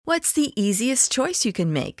What's the easiest choice you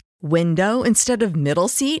can make? Window instead of middle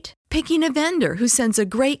seat? Picking a vendor who sends a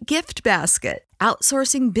great gift basket?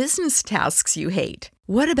 Outsourcing business tasks you hate?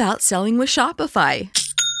 What about selling with Shopify?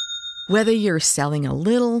 Whether you're selling a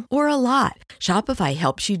little or a lot, Shopify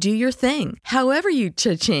helps you do your thing, however you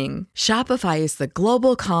cha-ching. Shopify is the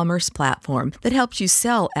global commerce platform that helps you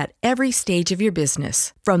sell at every stage of your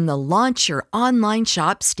business. From the launch your online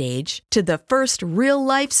shop stage to the first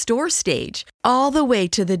real-life store stage, all the way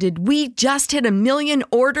to the did we just hit a million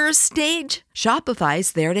orders stage.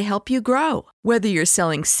 Shopify's there to help you grow. Whether you're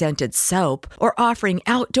selling scented soap or offering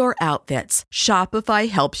outdoor outfits, Shopify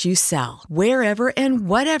helps you sell. Wherever and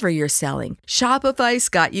whatever you're selling, Shopify's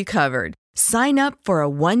got you covered. Sign up for a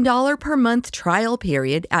 $1 per month trial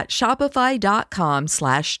period at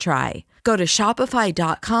shopify.com/try. Go to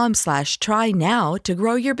shopify.com/try now to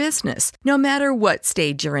grow your business, no matter what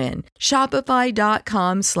stage you're in.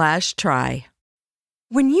 Shopify.com/try.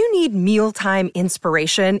 When you need mealtime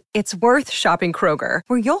inspiration, it's worth shopping Kroger,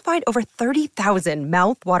 where you'll find over 30,000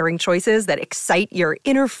 mouth-watering choices that excite your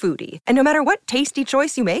inner foodie. And no matter what tasty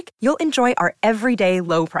choice you make, you'll enjoy our everyday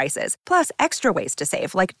low prices, plus extra ways to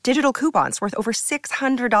save, like digital coupons worth over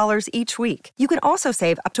 $600 each week. You can also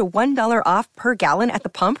save up to $1 off per gallon at the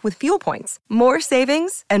pump with fuel points. More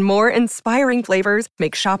savings and more inspiring flavors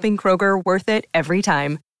make shopping Kroger worth it every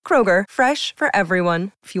time. Kroger, fresh for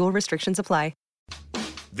everyone. Fuel restrictions apply.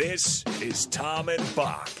 This is Tom and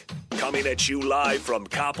Bock, coming at you live from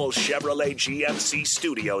Coppel Chevrolet GMC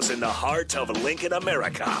Studios in the heart of Lincoln,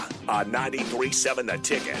 America, on 93.7 The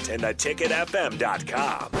Ticket and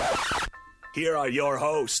theticketfm.com. Here are your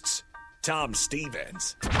hosts, Tom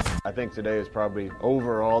Stevens. I think today is probably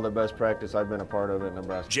overall the best practice I've been a part of at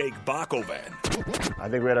Nebraska. Jake Bockoven. I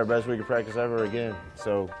think we had our best week of practice ever again.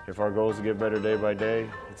 So if our goal is to get better day by day,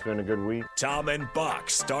 it's been a good week. Tom and Bock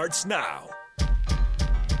starts now.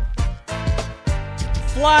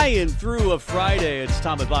 Flying through a Friday. It's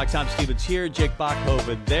Tom and Bock. Tom Stevens here, Jake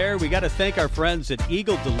Bockoven there. We got to thank our friends at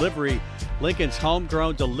Eagle Delivery, Lincoln's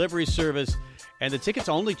homegrown delivery service, and the Ticket's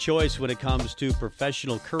only choice when it comes to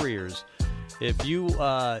professional couriers. If you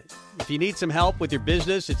need some help with your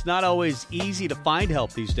business, it's not always easy to find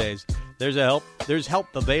help these days. There's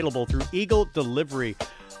help available through Eagle Delivery,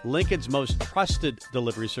 Lincoln's most trusted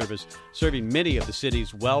delivery service, serving many of the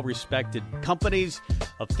city's well-respected companies,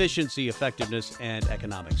 efficiency, effectiveness, and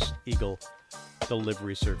economics. Eagle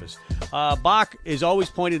Delivery Service. Bock is always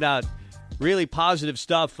pointing out really positive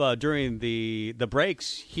stuff during the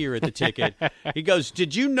breaks here at the Ticket. He goes,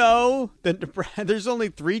 did you know that there's only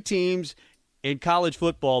 3 teams in college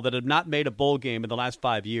football that have not made a bowl game in the last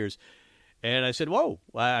 5 years? And I said, whoa,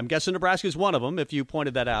 I'm guessing Nebraska's one of them, if you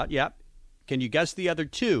pointed that out. Yeah. Can you guess the other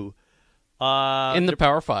 2? In the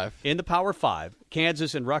Power 5. In the Power 5.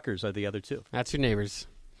 Kansas and Rutgers are the other 2. That's your neighbors.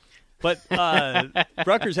 But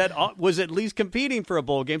Rutgers was at least competing for a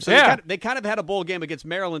bowl game. So they kind of had a bowl game against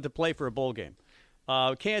Maryland to play for a bowl game.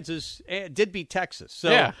 Kansas did beat Texas.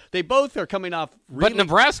 So they both are coming off really... But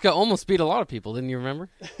Nebraska almost beat a lot of people, didn't you remember?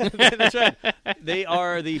 That's right. They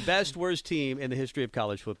are the best, worst team in the history of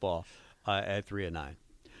college football at 3-9.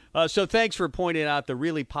 So thanks for pointing out the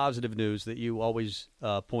really positive news that you always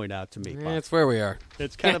point out to me. That's where we are.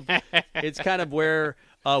 It's kind of where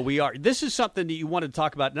we are. This is something that you wanted to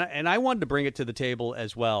talk about, and I wanted to bring it to the table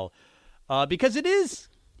as well, because it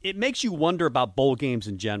makes you wonder about bowl games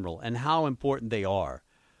in general and how important they are.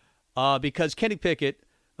 Because Kenny Pickett,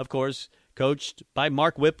 of course, coached by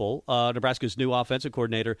Mark Whipple, Nebraska's new offensive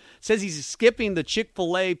coordinator, says he's skipping the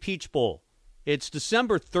Chick-fil-A Peach Bowl. It's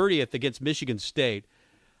December 30th against Michigan State.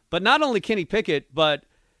 But not only Kenny Pickett, but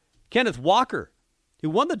Kenneth Walker, who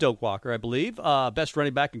won the Doak Walker, I believe, best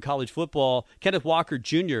running back in college football. Kenneth Walker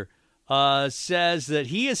Jr. Says that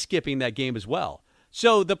he is skipping that game as well.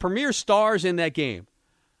 So the premier stars in that game.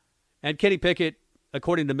 And Kenny Pickett,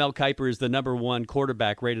 according to Mel Kiper, is the number 1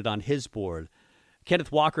 quarterback rated on his board.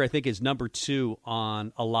 Kenneth Walker, I think, is number 2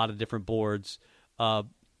 on a lot of different boards.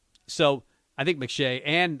 So I think McShay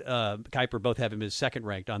and Kiper both have him as second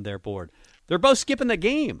ranked on their board. They're both skipping the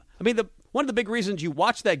game. I mean, one of the big reasons you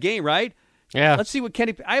watch that game, right? Yeah. Let's see what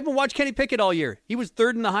I haven't watched Kenny Pickett all year. He was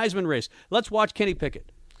 3rd in the Heisman race. Let's watch Kenny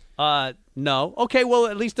Pickett. No. Okay, well,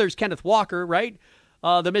 at least there's Kenneth Walker, right?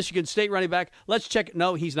 The Michigan State running back. Let's check.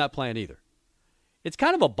 No, he's not playing either. It's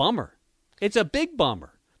kind of a bummer. It's a big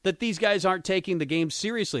bummer that these guys aren't taking the game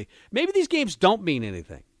seriously. Maybe these games don't mean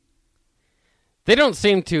anything. They don't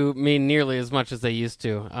seem to mean nearly as much as they used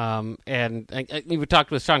to. And we talked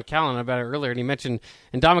with Sean Callan about it earlier, and he mentioned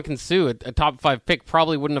Ndamukong Suh, a top 5 pick,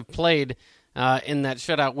 probably wouldn't have played in that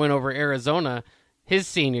shutout win over Arizona his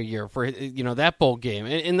senior year for that bowl game,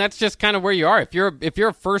 and that's just kind of where you are. If you're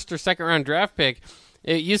a first or second round draft pick,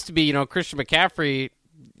 it used to be Christian McCaffrey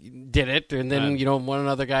did it, and then one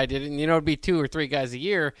other guy did it, and it'd be 2 or 3 guys a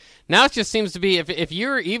year. Now it just seems to be if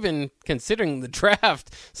you're even considering the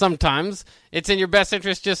draft, sometimes it's in your best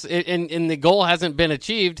interest just and the goal hasn't been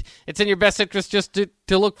achieved. It's in your best interest just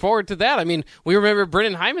to look forward to that. I mean, we remember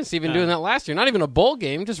Brendan Hymas even doing that last year. Not even a bowl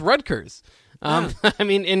game, just Rutgers. I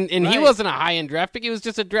mean, and he wasn't a high end draft pick. He was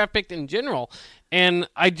just a draft pick in general. And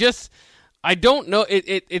I don't know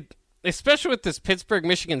it. Especially with this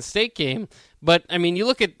Pittsburgh-Michigan State game. But, I mean, you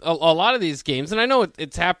look at a lot of these games, and I know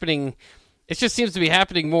it's happening. It just seems to be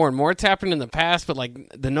happening more and more. It's happened in the past, but like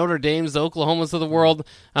the Notre Dames, the Oklahomas of the world,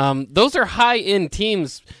 those are high-end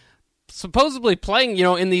teams supposedly playing,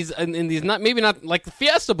 in these not like the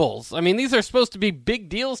Fiesta Bowls. I mean, these are supposed to be big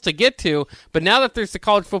deals to get to, but now that there's the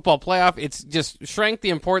college football playoff, it's just shrank the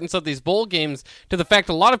importance of these bowl games to the fact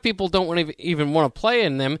a lot of people don't even want to play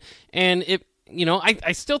in them, and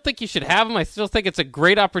I still think you should have them. I still think it's a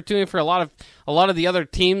great opportunity for a lot of the other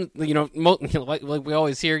teams. Like we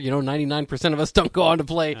always hear, 99% of us don't go on to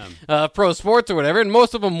play pro sports or whatever, and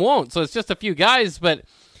most of them won't. So it's just a few guys, but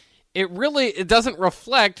it doesn't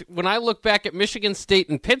reflect when I look back at Michigan State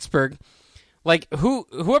and Pittsburgh. Like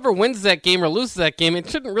whoever wins that game or loses that game, it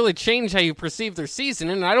shouldn't really change how you perceive their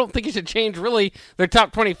season, and I don't think it should change really their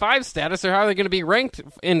top 25 status or how they're going to be ranked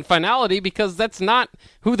in finality, because that's not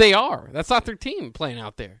who they are. That's not their team playing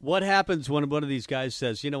out there. What happens when one of these guys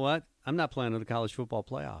says, "You know what? I'm not playing in the college football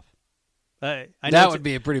playoff"? That would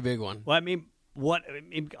be a pretty big one. Well,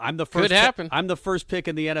 I'm the first. Could happen. I'm the first pick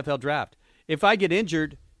in the NFL draft. If I get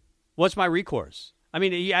injured, what's my recourse? I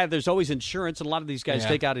mean, yeah, there's always insurance, and a lot of these guys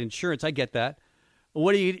take out insurance. I get that.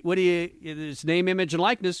 What do you? It's name, image, and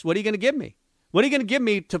likeness. What are you going to give me? What are you going to give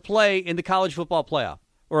me to play in the college football playoff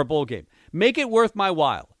or a bowl game? Make it worth my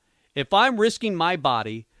while. If I'm risking my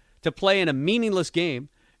body to play in a meaningless game,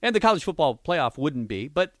 and the college football playoff wouldn't be,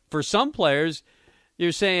 but for some players,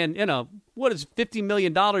 you're saying, what is $50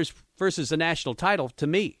 million versus a national title to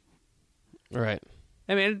me? Right.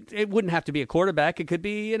 I mean, it wouldn't have to be a quarterback. It could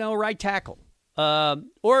be, a right tackle.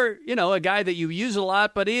 Or, a guy that you use a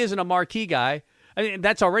lot, but he isn't a marquee guy. I mean,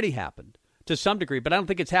 that's already happened to some degree, but I don't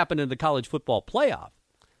think it's happened in the college football playoff.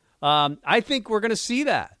 I think we're going to see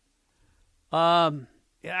that.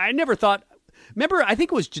 I never thought. Remember, I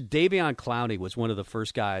think it was Jadeveon Clowney was one of the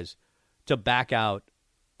first guys to back out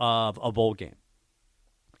of a bowl game,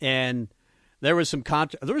 and there was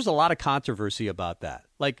a lot of controversy about that.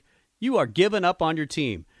 Like, you are giving up on your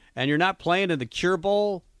team, and you're not playing in the Cure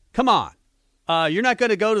Bowl. Come on, you're not going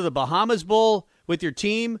to go to the Bahamas Bowl with your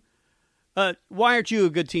team. Why aren't you a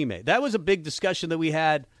good teammate? That was a big discussion that we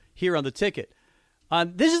had here on the ticket.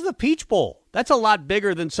 This is the Peach Bowl. That's a lot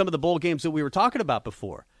bigger than some of the bowl games that we were talking about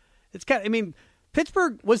before.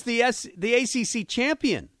 Pittsburgh was the ACC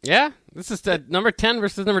champion. Yeah, this is the number 10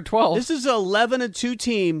 versus number 12. This is an 11-2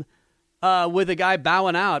 team with a guy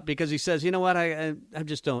bowing out because he says, you know what, I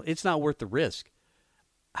just don't. It's not worth the risk.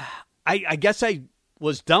 I guess I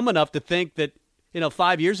was dumb enough to think that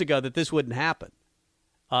 5 years ago that this wouldn't happen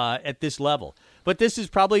at this level. But this is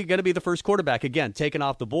probably going to be the first quarterback again taken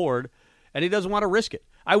off the board, and he doesn't want to risk it.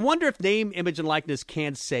 I wonder if name, image, and likeness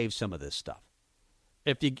can save some of this stuff.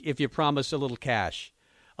 If you promise a little cash,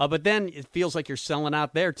 but then it feels like you're selling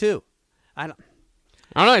out there too. I don't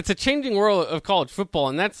know. It's a changing world of college football,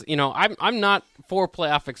 and that's I'm not for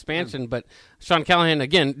playoff expansion, but Sean Callahan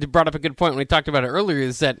again brought up a good point when we talked about it earlier.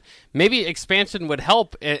 Is that maybe expansion would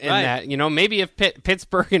help in that? Maybe if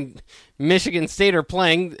Pittsburgh and Michigan State are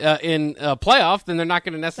playing in a playoff, then they're not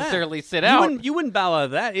going to necessarily sit out. You wouldn't bow out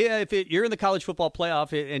of that. Yeah, if you're in the college football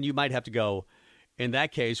playoff, and you might have to go. In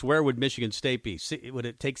that case, where would Michigan State be? Would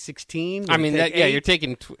it take 16? You're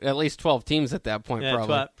taking at least 12 teams at that point,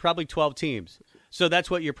 probably. Probably 12 teams. So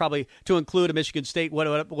that's what you're probably to include a Michigan State. What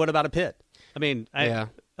about a Pitt? I mean, they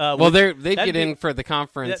get in for the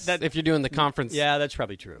conference if you're doing the conference. Yeah, that's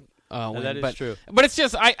probably true. That is true. But it's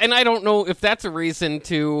just I don't know if that's a reason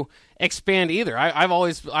to expand either. I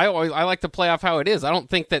like to play off how it is. I don't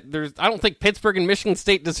think Pittsburgh and Michigan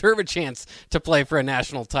State deserve a chance to play for a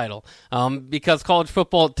national title. Because college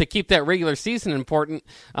football, to keep that regular season important,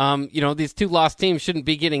 these two lost teams shouldn't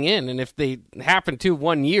be getting in. And if they happen to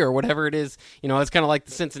 1 year or whatever it is, it's kind of like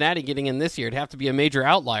the Cincinnati getting in this year. It'd have to be a major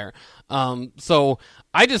outlier. So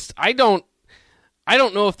I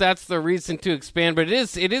don't know if that's the reason to expand, but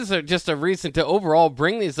it is just a reason to overall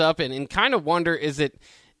bring these up and kind of wonder,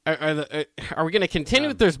 are we going to continue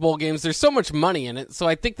with those bowl games? There's so much money in it, so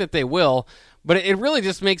I think that they will, but it really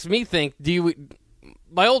just makes me think,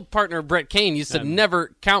 my old partner Brett Kane used to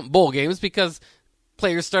never count bowl games because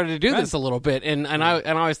players started to do this a little bit, and I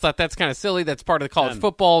always thought that's kind of silly. That's part of the college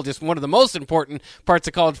football. Just one of the most important parts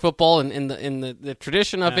of college football, and in the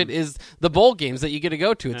tradition of it is the bowl games that you get to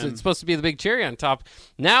go to. It's supposed to be the big cherry on top.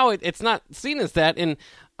 Now it's not seen as that, and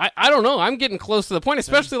I don't know. I'm getting close to the point,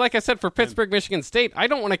 especially like I said for Pittsburgh, Michigan State. I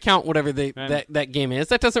don't want to count whatever that game is.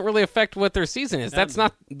 That doesn't really affect what their season is. That's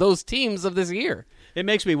not those teams of this year. It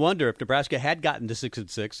makes me wonder if Nebraska had gotten to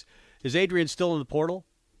 6-6. Is Adrian still in the portal?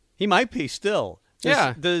 He might be still.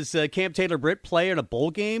 Does Cam Taylor-Britt play in a bowl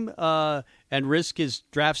game and risk his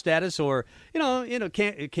draft status, or Cam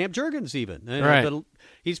Jurgens even? Right.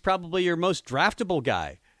 He's probably your most draftable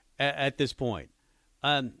guy at this point.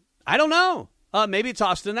 I don't know. Maybe it's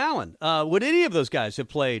Austin Allen. Would any of those guys have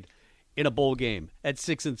played in a bowl game at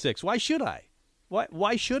 6-6? Why should I?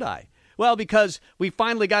 Why should I? Well, because we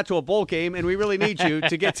finally got to a bowl game, and we really need you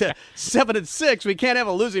to get to 7-6. We can't have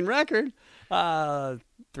a losing record. 3-9.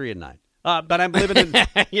 But I'm living in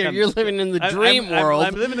you're living in the dream world.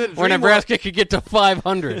 I'm living in the dream where Nebraska could get to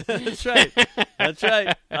 500. That's right. That's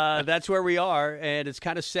right. That's where we are, and it's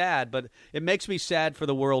kind of sad, but it makes me sad for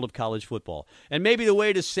the world of college football. And maybe the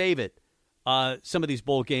way to save it, some of these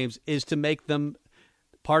bowl games, is to make them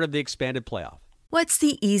part of the expanded playoff. What's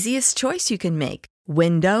the easiest choice you can make?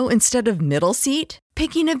 Window instead of middle seat?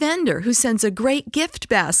 Picking a vendor who sends a great gift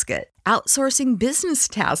basket? Outsourcing business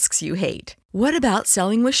tasks you hate? What about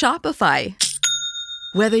selling with Shopify?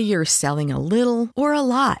 Whether you're selling a little or a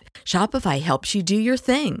lot, Shopify helps you do your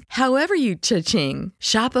thing, however you cha-ching.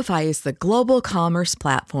 Shopify is the global commerce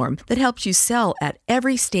platform that helps you sell at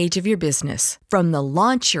every stage of your business. From the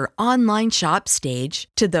launch your online shop stage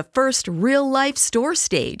to the first real-life store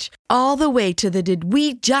stage, all the way to the did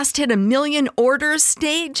we just hit 1 million orders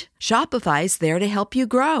stage. Shopify's there to help you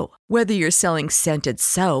grow. Whether you're selling scented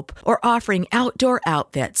soap or offering outdoor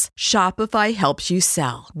outfits, Shopify helps you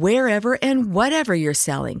sell. Wherever and whatever you're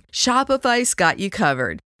selling, Shopify's got you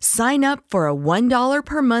covered. Sign up for a $1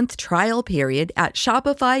 per month trial period at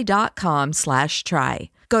shopify.com/try.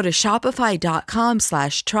 Go to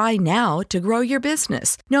shopify.com/try now to grow your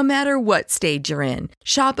business, no matter what stage you're in.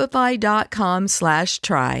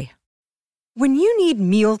 Shopify.com/try. When you need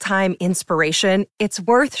mealtime inspiration, it's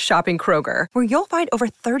worth shopping Kroger, where you'll find over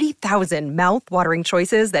 30,000 mouth-watering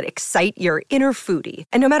choices that excite your inner foodie.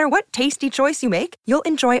 And no matter what tasty choice you make, you'll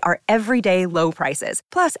enjoy our everyday low prices,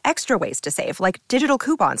 plus extra ways to save, like digital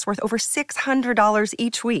coupons worth over $600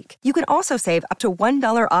 each week. You can also save up to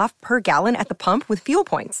 $1 off per gallon at the pump with fuel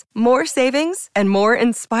points. More savings and more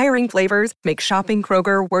inspiring flavors make shopping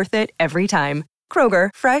Kroger worth it every time. Kroger,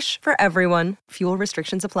 fresh for everyone. Fuel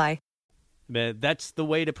restrictions apply. That's the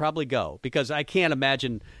way to probably go, because I can't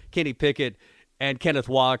imagine Kenny Pickett and Kenneth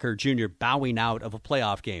Walker Jr. bowing out of a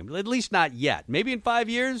playoff game, at least not yet. Maybe in 5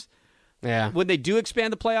 years, when they do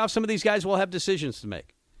expand the playoffs, some of these guys will have decisions to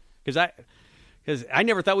make. Because I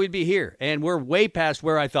never thought we'd be here, and we're way past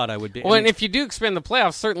where I thought I would be. Well, and if you do expand the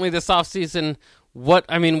playoffs, certainly this offseason,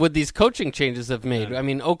 would these coaching changes have made? I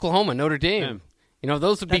mean, Oklahoma, Notre Dame,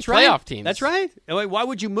 those would be playoff teams. That's right. Why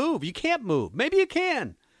would you move? You can't move. Maybe you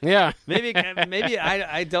can. Yeah. Maybe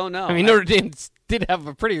I don't know. I mean, Notre Dame did have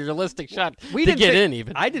a pretty realistic shot to get in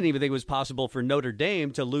even. I didn't even think it was possible for Notre Dame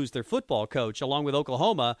to lose their football coach along with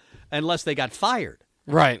Oklahoma unless they got fired.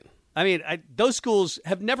 Right. I mean, those schools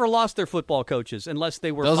have never lost their football coaches unless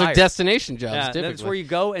they were fired. Those are destination jobs, typically. That's where you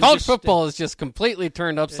go. And college football is just completely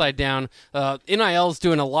turned upside down. NIL's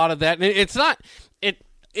doing a lot of that. And it's not...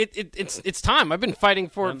 It's time. I've been fighting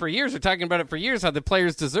for it for years. We're talking about it for years, how the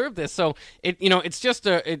players deserve this. So it's just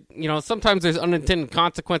sometimes there's unintended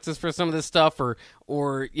consequences for some of this stuff,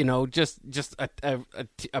 or just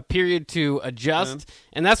a period to adjust,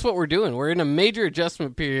 and that's what we're doing. We're in a major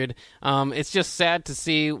adjustment period. It's just sad to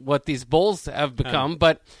see what these bowls have become,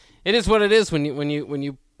 but it is what it is when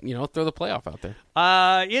you throw the playoff out there.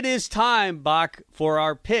 It is time, Bock, for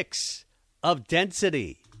our picks of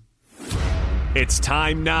density. It's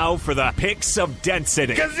time now for the Picks of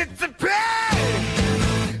Density. 'Cause it's a pick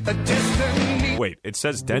of destiny. Wait, it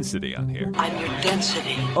says density on here. I'm your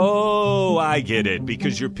density. Oh, I get it.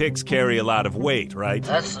 Because your picks carry a lot of weight, right?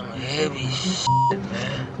 That's some heavy shit,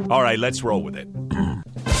 man. All right, let's roll with it.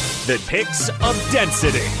 The Picks of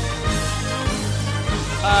Density.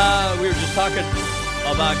 We were just talking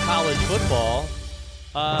about college football.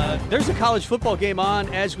 There's a college football game on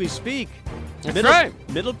as we speak. That's right.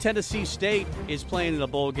 Middle Tennessee State is playing in a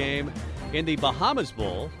bowl game in the Bahamas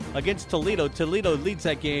Bowl against Toledo. Toledo leads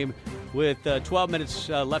that game with 12 minutes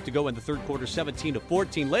left to go in the third quarter,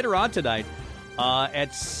 17-14. Later on tonight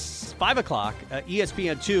at 5 o'clock,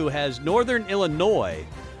 ESPN2 has Northern Illinois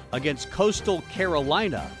against Coastal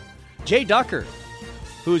Carolina. Jay Ducker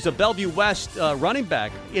who's a Bellevue West running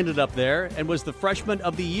back, ended up there and was the freshman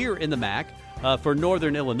of the year in the MAC for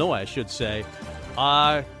Northern Illinois, I should say.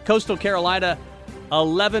 Coastal Carolina,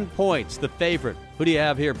 11 points, the favorite. Who do you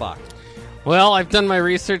have here, Bock? Well, I've done my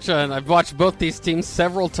research, and I've watched both these teams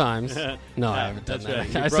several times. No, I haven't done that.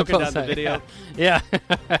 Right. You've broken down the video. Yeah,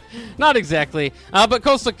 not exactly. But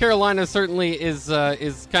Coastal Carolina certainly is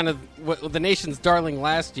kind of the nation's darling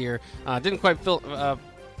last year. Didn't quite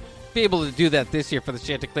be able to do that this year for the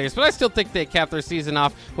Chanticleers, but I still think they capped their season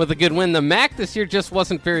off with a good win. The MAC this year just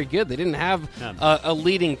wasn't very good. They didn't have a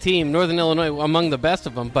leading team. Northern Illinois among the best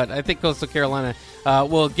of them, but I think Coastal Carolina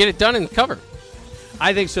will get it done and cover.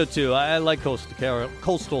 I think so, too. I like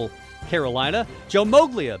Coastal Carolina. Joe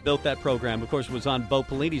Moglia built that program. Of course, was on Bo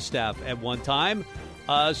Pelini's staff at one time.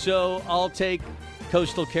 So I'll take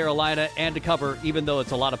Coastal Carolina and to cover, even though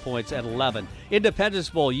it's a lot of points at 11. Independence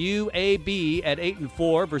Bowl, UAB at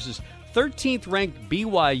 8-4 versus 13th-ranked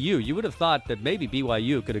BYU. You would have thought that maybe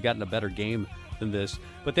BYU could have gotten a better game than this,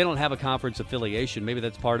 but they don't have a conference affiliation. Maybe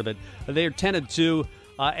that's part of it. They're 10-2.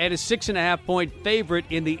 And a 6.5-point favorite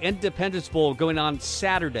in the Independence Bowl going on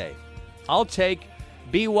Saturday. I'll take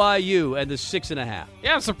BYU and the 6.5.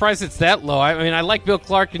 Yeah, I'm surprised it's that low. I mean, I like Bill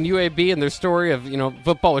Clark and UAB and their story of,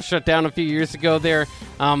 football was shut down a few years ago there.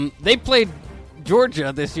 They played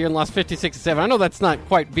Georgia this year and lost 56-7. I know that's not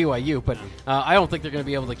quite BYU, but I don't think they're going to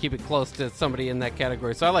be able to keep it close to somebody in that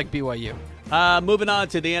category. So I like BYU. Moving on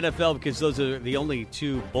to the NFL, because those are the only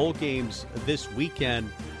two bowl games this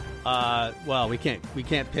weekend. Well, we can't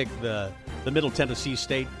pick the Middle Tennessee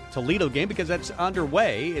State Toledo game because that's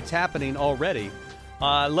underway. It's happening already.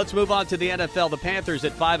 Let's move on to the NFL. The Panthers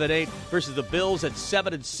at 5-8 versus the Bills at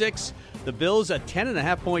 7-6. The Bills a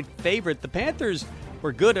 10.5-point favorite. The Panthers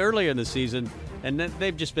were good earlier in the season, and then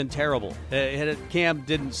they've just been terrible. Cam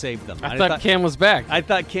didn't save them. I thought Cam was back. I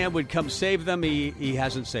thought Cam would come save them. He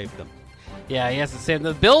hasn't saved them. Yeah, he hasn't saved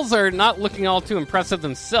them. The Bills are not looking all too impressive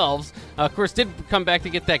themselves. Of course, did come back to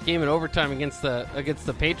get that game in overtime against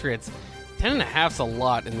the Patriots. 10.5's a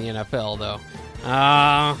lot in the NFL, though.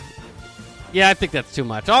 Yeah, I think that's too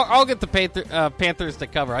much. I'll get the Panthers to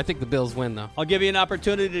cover. I think the Bills win, though. I'll give you an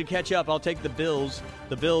opportunity to catch up. I'll take the Bills.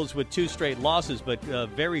 The Bills with 2 straight losses, but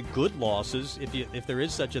very good losses, if there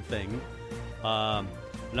is such a thing. An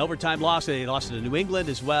overtime loss. They lost to New England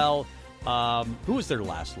as well. Who was their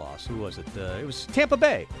last loss? Who was it? It was Tampa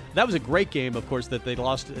Bay. That was a great game, of course, that they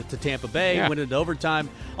lost to Tampa Bay, went into overtime.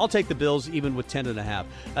 I'll take the Bills even with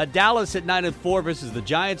 10.5. Dallas at 9-4 versus the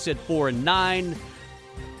Giants at 4-9.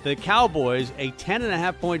 The Cowboys, a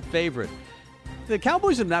 10.5-point favorite. The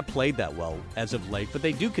Cowboys have not played that well as of late, but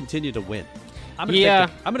they do continue to win. I'm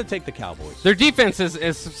going to take the Cowboys. Their defense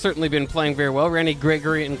has certainly been playing very well. Randy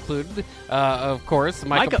Gregory included, of course.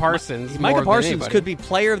 Micah Parsons. Micah Parsons could be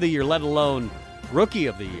player of the year, let alone rookie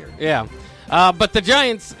of the year. Yeah. But the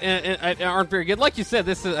Giants aren't very good. Like you said,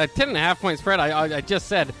 this is a 10.5-point spread. I just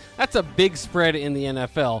said that's a big spread in the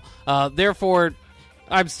NFL. Therefore,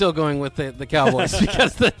 I'm still going with the Cowboys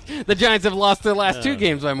because the Giants have lost their last 2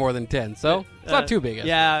 games by more than 10. So it's not too big.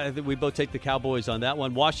 Yeah, I think we both take the Cowboys on that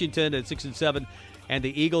one. Washington at 6-7, and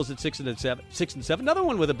the Eagles at 6-7. Another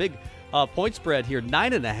one with a big point spread here,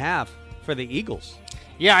 9.5 for the Eagles.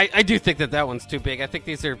 Yeah, I do think that one's too big. I think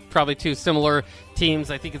these are probably 2 similar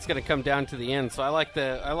teams. I think it's going to come down to the end. So I like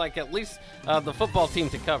at least the football team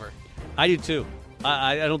to cover. I do too.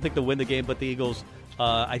 I don't think they'll win the game, but the Eagles,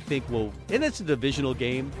 I think will. And it's a divisional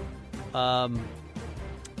game.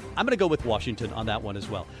 I'm going to go with Washington on that one as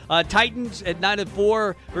well. Titans at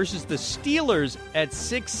 9-4 versus the Steelers at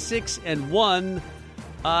 6-1.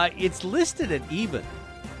 It's listed at even.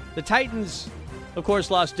 The Titans, of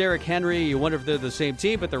course, lost Derrick Henry. You wonder if they're the same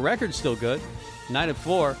team, but the record's still good,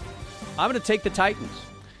 9-4. I'm going to take the Titans.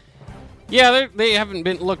 Yeah, they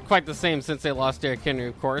haven't looked quite the same since they lost Derrick Henry,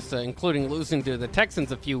 of course, including losing to the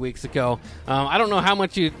Texans a few weeks ago. I don't know how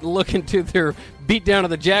much you look into their beatdown of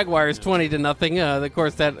the Jaguars 20-0. Of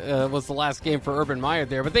course, that was the last game for Urban Meyer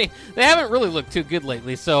there, but they haven't really looked too good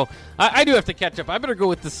lately. So I do have to catch up. I better go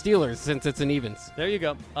with the Steelers since it's an evens. There you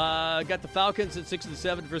go. Got the Falcons at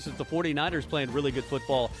 6-7 versus the 49ers playing really good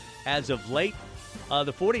football as of late.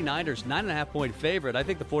 The 49ers 9.5-point favorite. I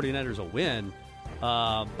think the 49ers will win.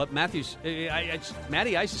 But Matty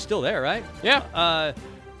Ice is still there, right? Yeah.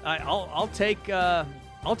 I'll take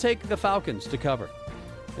the Falcons to cover.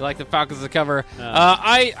 You like the Falcons to cover?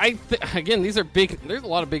 Again, these are big. There's a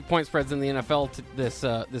lot of big point spreads in the NFL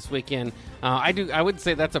this weekend. I would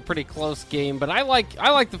say that's a pretty close game, but I like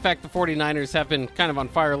the fact the 49ers have been kind of on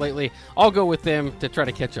fire lately. I'll go with them to try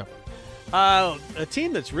to catch up. A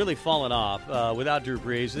team that's really fallen off without Drew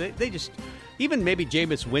Brees. They just. even maybe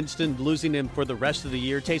Jameis Winston, losing him for the rest of the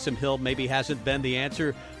year. Taysom Hill maybe hasn't been the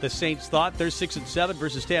answer the Saints thought. They're 6-7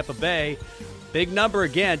 versus Tampa Bay. Big number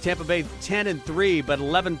again. Tampa Bay 10-3, but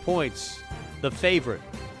 11 points. The favorite.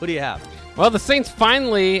 Who do you have? Well, the Saints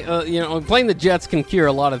finally, playing the Jets can cure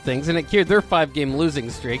a lot of things, and it cured their 5-game losing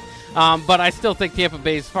streak. But I still think Tampa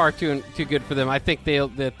Bay is far too good for them. I think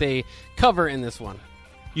they cover in this one.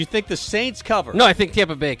 You think the Saints cover? No, I think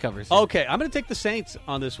Tampa Bay covers. Okay, I'm going to take the Saints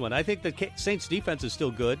on this one. I think the Saints defense is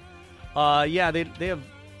still good. They have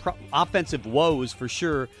offensive woes for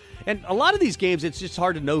sure. And a lot of these games, it's just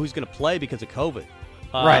hard to know who's going to play because of COVID.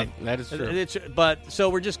 Right, that is true. So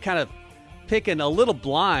we're just kind of picking a little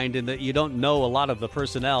blind in that you don't know a lot of the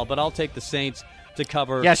personnel, but I'll take the Saints to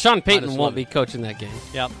cover. Yeah, Sean Payton won't be coaching that game.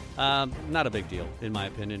 Yeah, not a big deal in my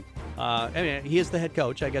opinion. He is the head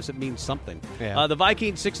coach. I guess it means something. Yeah. The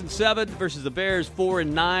Vikings 6-7 versus the Bears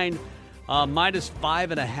 4-9,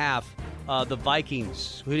 -5.5. The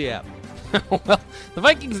Vikings. Who do you have? Well, the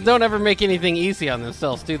Vikings don't ever make anything easy on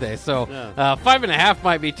themselves, do they? So 5.5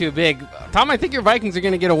 might be too big. Tom, I think your Vikings are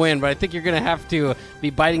going to get a win, but I think you're going to have to be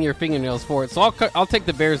biting your fingernails for it. So I'll take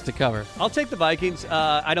the Bears to cover. I'll take the Vikings.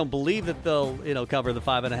 I don't believe that they'll cover the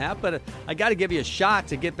 5.5, but I got to give you a shot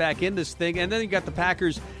to get back in this thing. And then you got the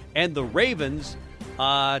Packers and the Ravens.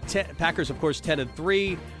 Packers, of course,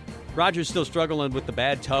 10-3. Rodgers still struggling with the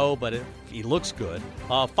bad toe, but he looks good.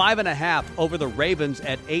 5.5 over the Ravens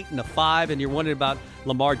at 8-5, and you're wondering about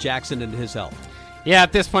Lamar Jackson and his health. Yeah,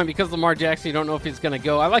 at this point, because Lamar Jackson, you don't know if he's going to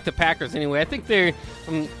go. I like the Packers anyway. I think they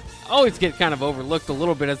always get kind of overlooked a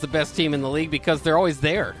little bit as the best team in the league because they're always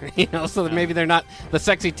there, so that maybe they're not the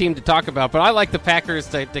sexy team to talk about. But I like the Packers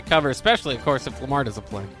to cover, especially, of course, if Lamar doesn't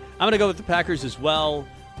play. I'm going to go with the Packers as well.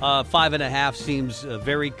 5.5 seems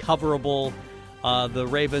very coverable. The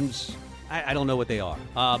Ravens, I don't know what they are,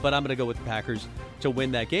 but I'm going to go with the Packers to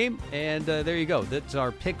win that game. And there you go. That's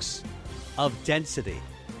our picks of density.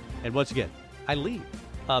 And once again, I lead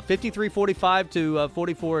 53-45 to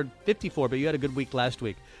 44-54, but you had a good week last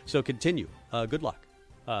week. So continue. Good luck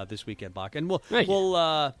this weekend, Bock. And we'll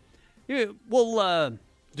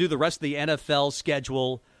do the rest of the NFL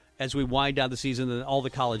schedule as we wind down the season and all the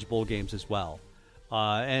college bowl games as well.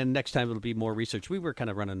 And next time it'll be more research. We were kind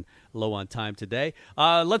of running low on time today.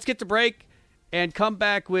 Let's get to break and come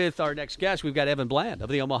back with our next guest. We've got Evan Bland of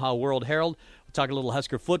the Omaha World Herald. We'll talk a little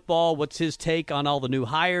Husker football. What's his take on all the new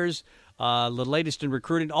hires, the latest in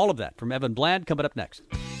recruiting, all of that from Evan Bland coming up next.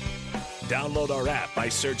 Download our app by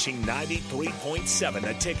searching 93.7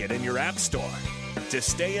 The Ticket in your app store to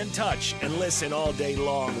stay in touch and listen all day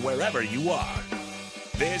long wherever you are.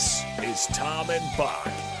 This is Tom and Bock.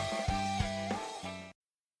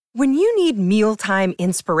 When you need mealtime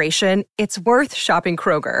inspiration, it's worth shopping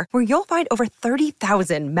Kroger, where you'll find over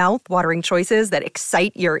 30,000 mouth-watering choices that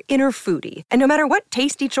excite your inner foodie. And no matter what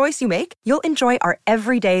tasty choice you make, you'll enjoy our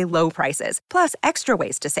everyday low prices, plus extra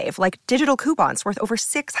ways to save, like digital coupons worth over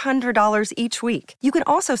 $600 each week. You can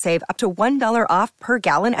also save up to $1 off per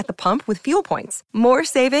gallon at the pump with fuel points. More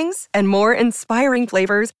savings and more inspiring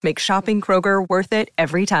flavors make shopping Kroger worth it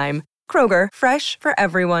every time. Kroger, fresh for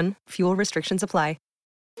everyone. Fuel restrictions apply.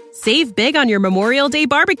 Save big on your Memorial Day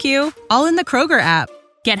barbecue, all in the Kroger app.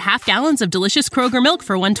 Get half gallons of delicious Kroger milk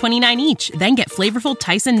for $1.29 each. Then get flavorful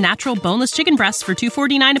Tyson natural boneless chicken breasts for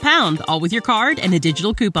 $2.49 a pound, all with your card and a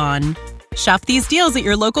digital coupon. Shop these deals at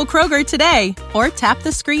your local Kroger today, or tap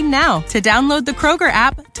the screen now to download the Kroger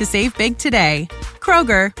app to save big today.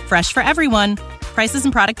 Kroger, fresh for everyone. Prices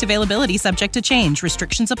and product availability subject to change.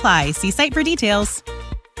 Restrictions apply. See site for details.